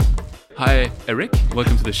Hi, Eric.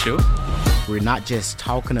 Welcome to the show. We're not just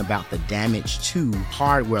talking about the damage to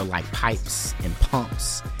hardware like pipes and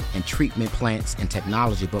pumps and treatment plants and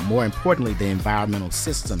technology, but more importantly, the environmental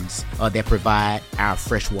systems that provide our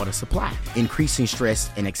freshwater supply, increasing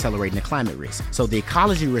stress and accelerating the climate risk. So the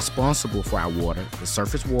ecology responsible for our water, the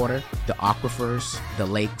surface water, the aquifers, the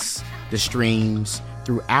lakes, the streams,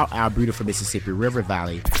 throughout our beautiful Mississippi River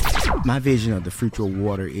Valley. My vision of the future of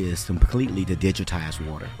water is completely to digitize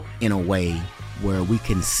water in a way where we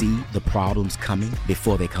can see the problems coming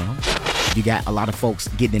before they come. You got a lot of folks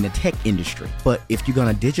getting in the tech industry, but if you're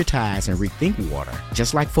gonna digitize and rethink water,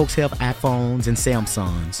 just like folks have iPhones and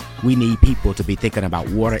Samsungs, we need people to be thinking about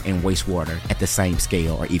water and wastewater at the same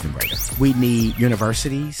scale or even greater. We need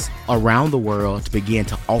universities around the world to begin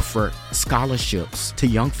to offer scholarships to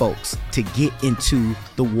young folks to get into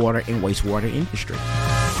the water and wastewater industry.